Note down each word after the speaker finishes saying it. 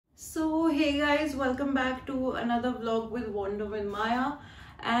So hey guys, welcome back to another vlog with Wonder with Maya.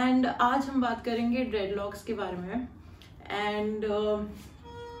 And आज हम बात करेंगे dreadlocks के बारे में. And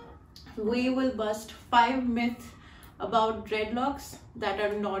we will bust 5 myths about dreadlocks that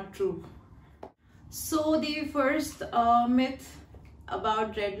are not true. So the first myth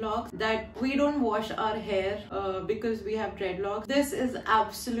about dreadlocks, that we don't wash our hair because we have dreadlocks. This is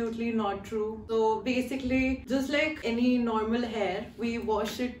absolutely not true. So basically, just like any normal hair, we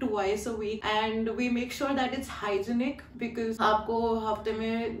wash it twice a week and we make sure that it's hygienic, because आपको हफ्ते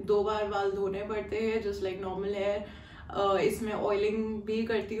में 2 बार बाल धोने पड़ते हैं just like normal hair. इसमें oiling भी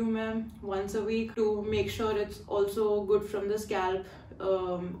करती हूँ मैं once a week to make sure it's also good from the scalp.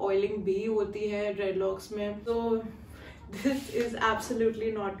 Oiling भी होती है dreadlocks में. So this is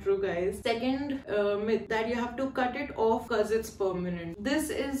absolutely not true, guys. Second myth, that you have to cut it off because it's permanent. This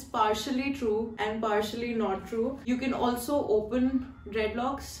is partially true and partially not true. You can also open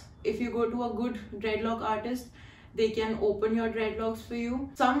dreadlocks. If you go to a good dreadlock artist, they can open your dreadlocks for you.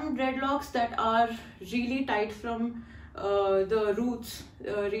 Some dreadlocks that are really tight from the roots,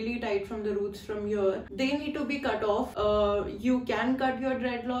 really tight from the roots from here, they need to be cut off. You can cut your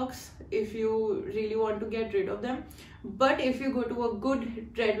dreadlocks if you really want to get rid of them, but if you go to a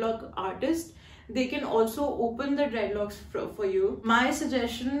good dreadlock artist, they can also open the dreadlocks for you. My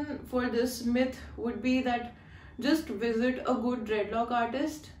suggestion for this myth would be that just visit a good dreadlock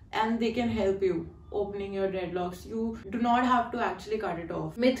artist and they can help you opening your dreadlocks. You do not have to actually cut it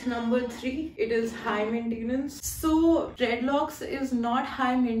off. Myth number 3, it is high maintenance. So dreadlocks is not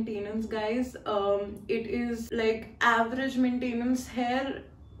high maintenance, guys. It is like average maintenance hair.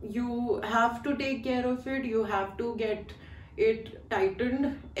 You have to take care of it. You have to get it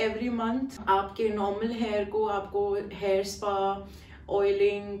tightened every month. आपके normal hair को आपको hair spa,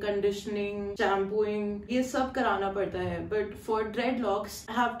 oiling, conditioning, shampooing, ये सब कराना पड़ता है. But for dreadlocks,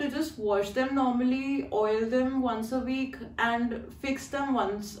 have to just wash them normally, oil them once a week and fix them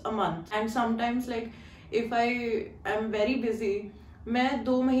once a month. And sometimes, like if I am very busy, मैं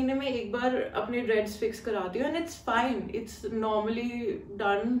 2 महीने में एक बार अपने dreads fix कराती हूँ and it's fine. It's normally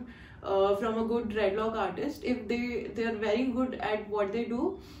done from a good dreadlock artist. If they are very good at what they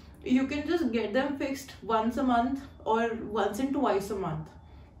do, you can just get them fixed once a month or once in twice a month.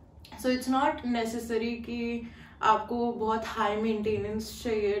 So it's not necessary कि आपको बहुत high maintenance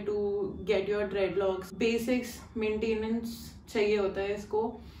चाहिए to get your dreadlocks. Basics maintenance चाहिए होता है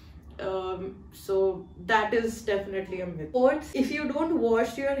इसको. So that is definitely a myth. Fourth, if you don't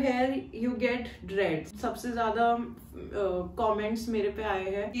wash your hair, you get dreads. सबसे ज़्यादा comments मेरे पे आए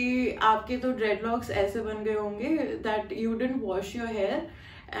हैं कि आपके तो dreadlocks ऐसे बन गए होंगे that you didn't wash your hair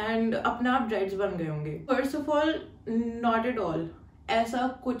and अपने आप dreads बन गए होंगे. First of all, not at all. ऐसा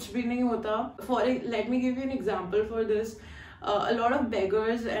कुछ भी नहीं होता. Let me give you an example for this. A lot of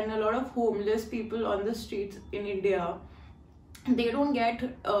beggars and a lot of homeless people on the streets in India, they don't get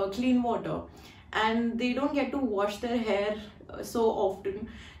clean water and they don't get to wash their hair so often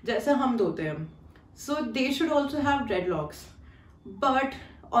जैसे हम धोते हैं. So they should also have dreadlocks. But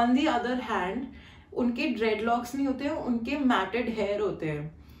on the other hand, उनके dreadlocks नहीं होते हैं, उनके matted hair होते हैं.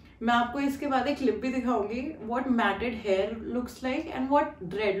 मैं आपको इसके बाद एक clip भी दिखाऊंगी what matted hair looks like and what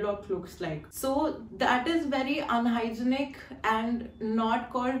dreadlock looks like. So that is very unhygienic and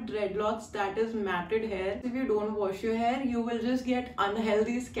not called dreadlocks. That is matted hair. If you don't wash your hair, you will just get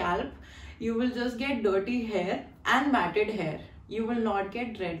unhealthy scalp. You will just get dirty hair and matted hair. You will not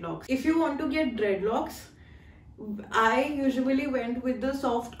get dreadlocks. If you want to get dreadlocks, I usually went with the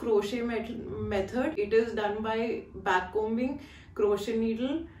soft crochet method. It is done by backcombing, crochet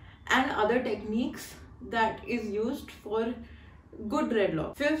needle and other techniques that is used for good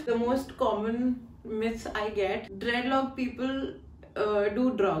dreadlock. Fifth, the most common myths I get, dreadlock people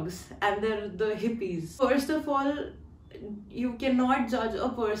do drugs and they're the hippies. First of all, you cannot judge a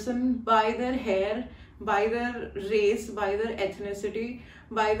person by their hair, by their race, by their ethnicity,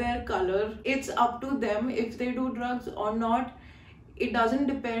 by their color. It's up to them if they do drugs or not. It doesn't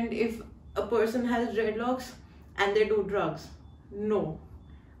depend if a person has dreadlocks and they do drugs. No.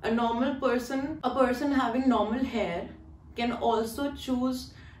 A normal person, a person having normal hair, can also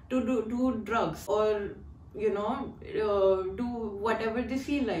choose to do drugs or do whatever they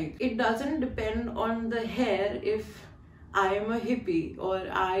feel like. It doesn't depend on the hair if I am a hippie or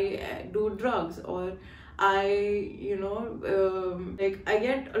I do drugs or I like I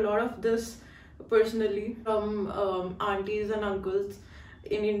get a lot of this personally from aunties and uncles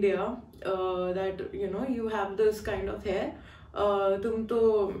in India that you have this kind of hair, तुम तो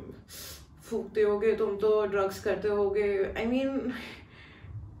फूकते होगे, तुम तो drugs करते होगे. I mean,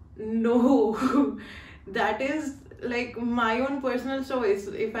 no. That is like my own personal choice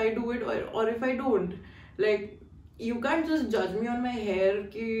if I do it or if I don't. Like, you can't just judge me on my hair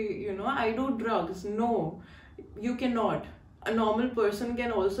ki, you know, I do drugs. No, you cannot. A normal person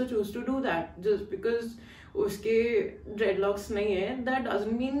can also choose to do that. Just because uske dreadlocks nahi hai, that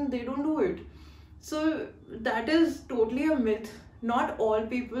doesn't mean they don't do it. So that is totally a myth. Not all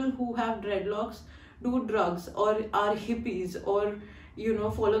people who have dreadlocks do drugs or are hippies or, you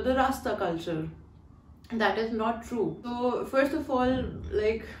know, follow the Rasta culture. That is not true. So first of all,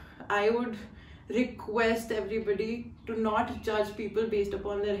 like, I would request everybody to not judge people based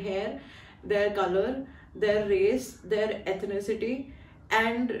upon their hair, their color, their race, their ethnicity,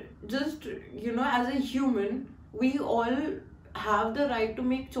 and just, you know, as a human, we all have the right to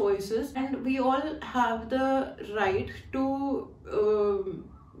make choices, and we all have the right to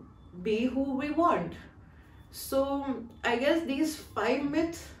be who we want. So I guess these 5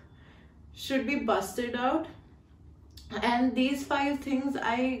 myths should be busted out, and these 5 things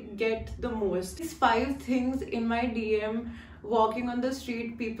I get the most. These 5 things in my DM, walking on the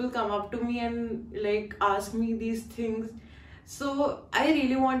street, people come up to me and like ask me these things. So I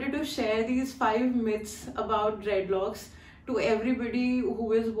really wanted to share these 5 myths about dreadlocks to everybody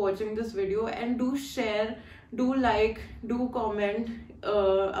who is watching this video, and do share, do like, do comment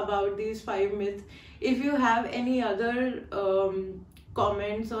about these 5 myths. If you have any other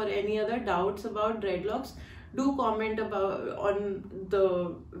comments or any other doubts about dreadlocks, do comment about on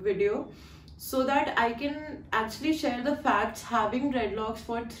the video, so that I can actually share the facts. Having dreadlocks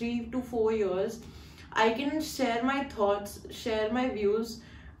for 3 to 4 years, I can share my thoughts, share my views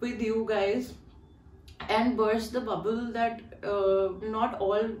with you guys, and burst the bubble that not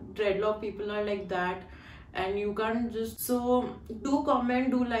all dreadlock people are like that, and you can't just. So do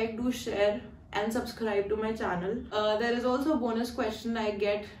comment, do like, do share, and subscribe to my channel. There is also a bonus question I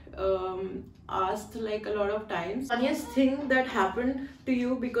get asked like a lot of times. Funniest thing that happened to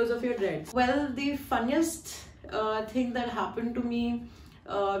you because of your dreads? Well, the funniest thing that happened to me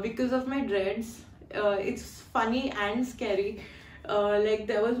because of my dreads, it's funny and scary. Like,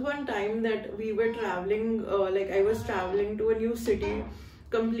 there was one time that we were traveling, like I was traveling to a new city,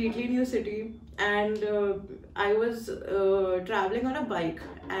 completely new city, and I was traveling on a bike,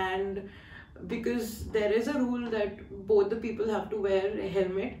 and because there is a rule that both the people have to wear a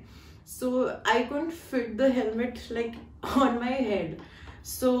helmet, so I couldn't fit the helmet like on my head.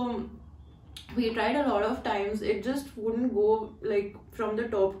 So we tried a lot of times, it just wouldn't go like from the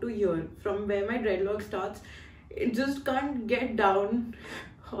top to here, from where my dreadlock starts, it just can't get down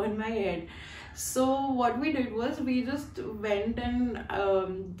on my head. So what we did was, we just went, and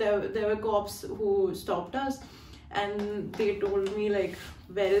there were cops who stopped us, and they told me like,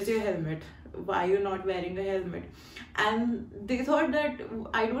 where is your helmet? Why are you not wearing a helmet? And they thought that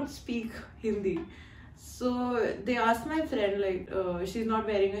I don't speak Hindi. So they asked my friend like, she's not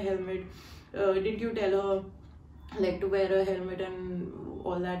wearing a helmet, did you tell her like to wear a helmet and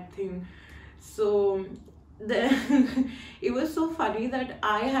all that thing? So then it was so funny that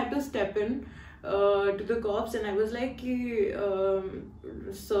I had to step in to the cops, and I was like,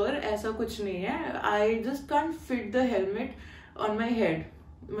 sir, ऐसा कुछ नहीं है, I just can't fit the helmet on my head.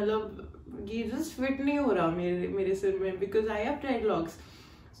 मतलब ये just fit नहीं हो रहा मेरे सिर में, because I have dreadlocks.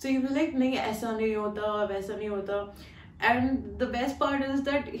 So he was like, नहीं ऐसा नहीं होता, वैसा नहीं होता. And the best part is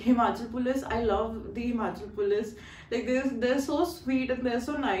that Himachal police, I love the Himachal police. Like, they're so sweet and they're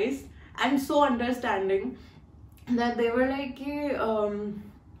so nice and so understanding, that they were like कि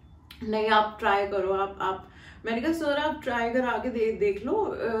नहीं आप try करो, आप मैंने कहा सर आप try करा के देख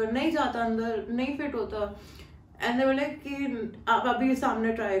लो, नहीं जाता अंदर, नहीं fit होता. And they were like कि आप अभी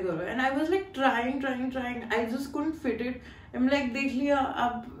सामने try करो. And I was like trying, I just couldn't fit it. I'm like, देख लिया,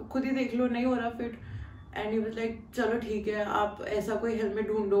 आप खुद ही देख लो, नहीं हो रहा fit. And he was like, चलो ठीक है, आप ऐसा कोई हेलमेट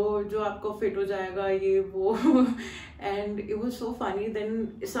ढूंढो जो आपको फिट हो जाएगा, ये वो. And it was so funny.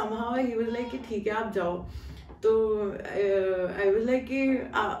 Then somehow he was like कि ठीक है आप जाओ. तो I was like कि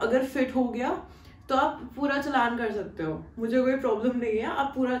अगर फिट हो गया तो आप पूरा चलान कर सकते हो, मुझे कोई प्रॉब्लम नहीं है,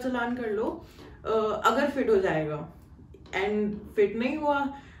 आप पूरा चलान कर लो अगर फिट हो जाएगा. एंड फिट नहीं हुआ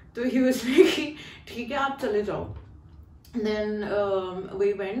तो ही वाज लाइक ठीक है आप चले जाओ. Then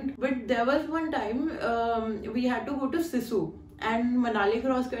we went, but there was one time we had to go to Sisu, and Manali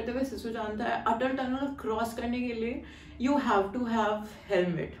cross करते हुए Sisu जानता है, अटल टनल क्रॉस करने के लिए you have to have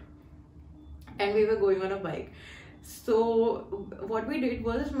helmet, and we were going on a bike. So what we did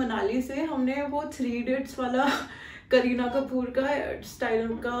was, Manali से हमने वो 3 Idiots वाला करीना कपूर का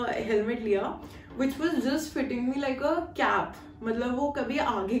स्टाइल का हेलमेट लिया, which was just fitting me like a cap. मतलब वो कभी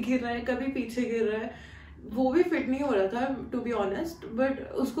आगे गिर रहा है, कभी पीछे गिर रहा है. वो भी फिट नहीं हो रहा था टू बी ऑनेस्ट,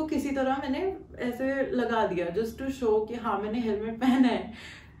 बट उसको किसी तरह मैंने ऐसे लगा दिया जस्ट टू शो कि हाँ मैंने हेलमेट पहना है.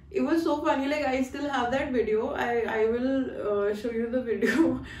 It was so funny, like I still have that video. I will show you the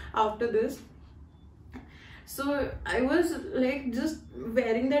video after this. So I was like just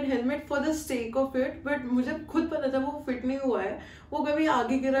wearing that helmet for the sake of it, but मुझे खुद पता था वो fit नहीं हुआ है. वो कभी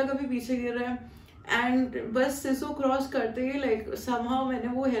आगे गिरा कभी पीछे गिर रहा है. एंड बस सिसु क्रॉस करते ही लाइक समहाउ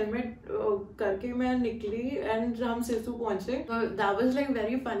मैंने वो हेलमेट करके मैं निकली एंड हम सिसु पहुंचे. That was like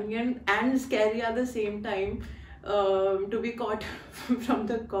very funny and scary at the same time to be caught from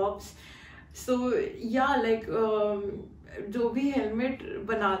the cops. So yeah, like जो भी हेलमेट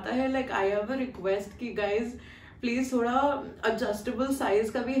बनाता है, like I have a request कि guys please थोड़ा adjustable size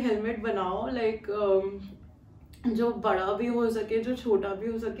का भी हेलमेट बनाओ, like जो बड़ा भी हो सके जो छोटा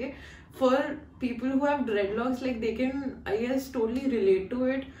भी हो सके. For people who have dreadlocks, like they can, I guess, totally relate to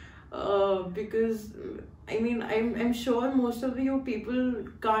it, because I mean I'm sure most of you people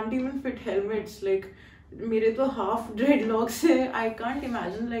can't even fit helmets. Like मेरे तो हाफ dreadlocks है. I can't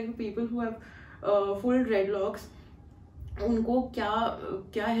imagine like people who have full dreadlocks, उनको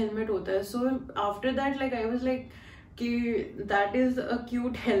क्या helmet होता है. So after that, like I was like कि that is a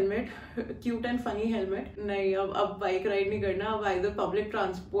cute helmet, cute and funny helmet. नहीं, अब बाइक राइड नहीं करना, अब either public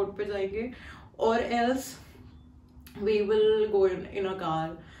transport पे जाएंगे or else we will go in a car.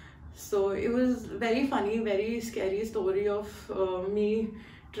 So it was very funny, very scary story of me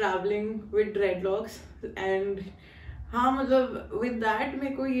traveling with dreadlocks. And हाँ मतलब with that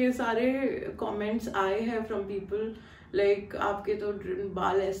मेरे को ये सारे comments आए हैं from people like आपके तो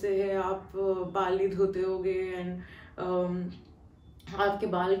बाल ऐसे है, आप बाल नहीं धोते होगे and आपके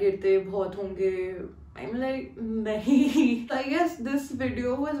बाल गिरते बहुत होंगे. I'm like nahi. I guess this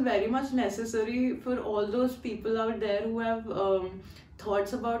video was very much necessary for all those people out there who have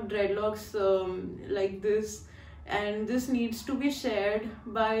thoughts about dreadlocks like this, and this needs to be shared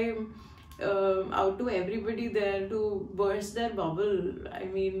by out to everybody there to burst their bubble. I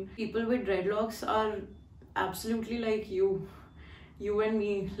mean, people with dreadlocks are absolutely like you and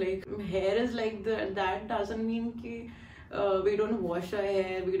me. Like hair is like that doesn't mean ki we don't wash our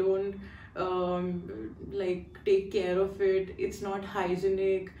hair, we don't like take care of it, it's not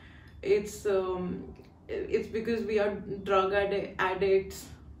hygienic, it's because we are drug addicts.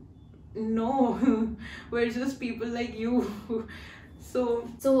 No, we're just people like you.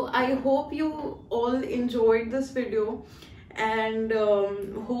 So I hope you all enjoyed this video, and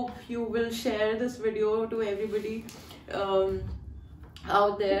hope you will share this video to everybody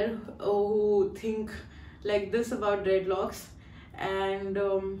out there who think like this about dreadlocks, and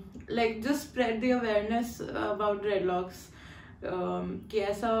like just spread the awareness about dreadlocks.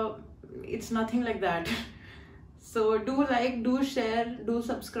 It's nothing like that. So do like, do share, do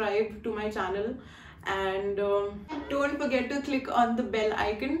subscribe to my channel, and don't forget to click on the bell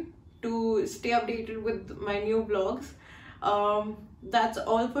icon to stay updated with my new vlogs. That's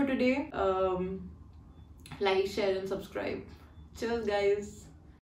all for today. Like, share and subscribe. Cheers guys.